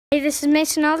Hey, this is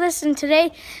Mason Aldis, and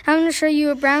today I'm going to show you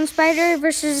a brown spider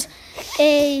versus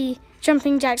a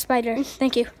jumping jack spider.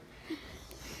 Thank you.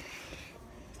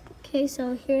 Okay,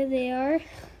 so here they are.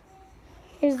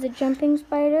 Here's the jumping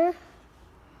spider.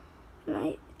 And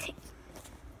I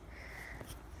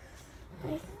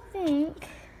think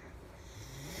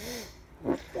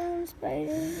the brown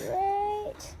spider's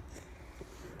right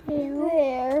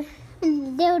there.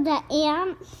 And there's the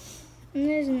ant. And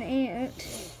there's an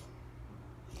ant.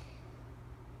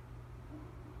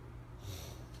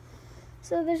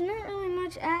 So there's not really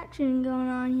much action going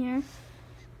on here.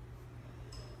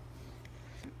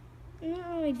 I'm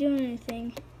not really doing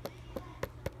anything.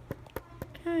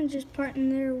 Kind of just parting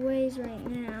their ways right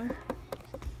now.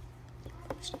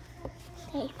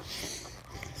 Okay.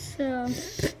 So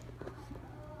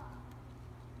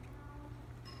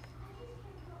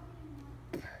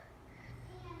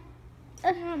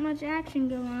not much action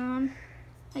going on.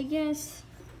 I guess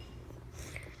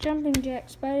jumping jack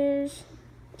spiders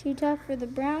too tough for the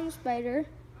brown spider,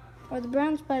 or the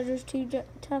brown spider's too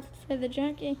tough for the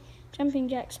jumping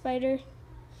jack spider.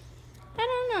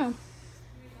 I don't know.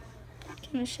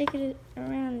 Kind of shake it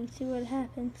around and see what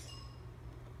happens.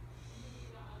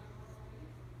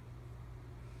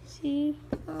 See?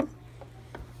 Oh,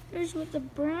 there's what the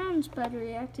brown spider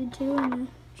reacted to, and the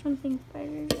jumping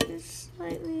spider is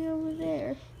slightly over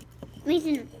there.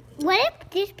 Mason, what if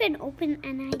this been open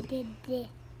and I did this?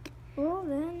 Well,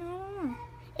 then, I don't know.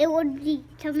 It would be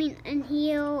coming in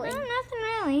here. No, nothing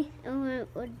really. And it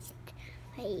would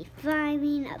be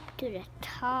climbing up to the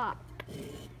top.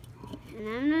 And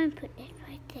I'm going to put it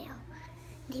right there.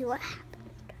 See what happens.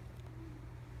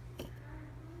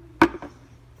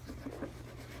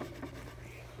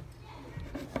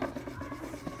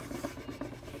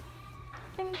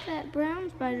 I think that brown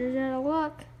spider's out of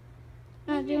luck.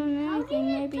 Not doing anything.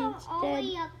 Maybe it's all the dead.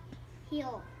 way up here?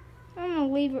 I'm going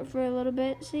to leave it for a little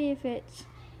bit, see if it's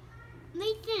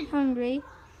Mason, hungry.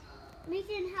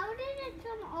 Mason, how did it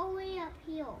come all the way up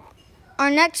here? Our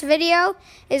next video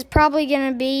is probably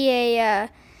going to be a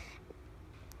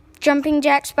jumping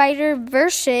jack spider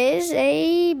versus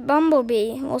a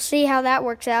bumblebee. We'll see how that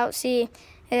works out. See,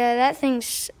 that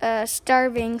thing's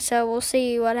starving, so we'll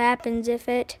see what happens if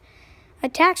it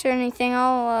attacks or anything.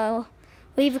 I'll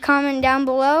leave a comment down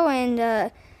below and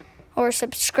or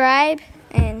subscribe,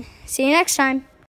 and see you next time.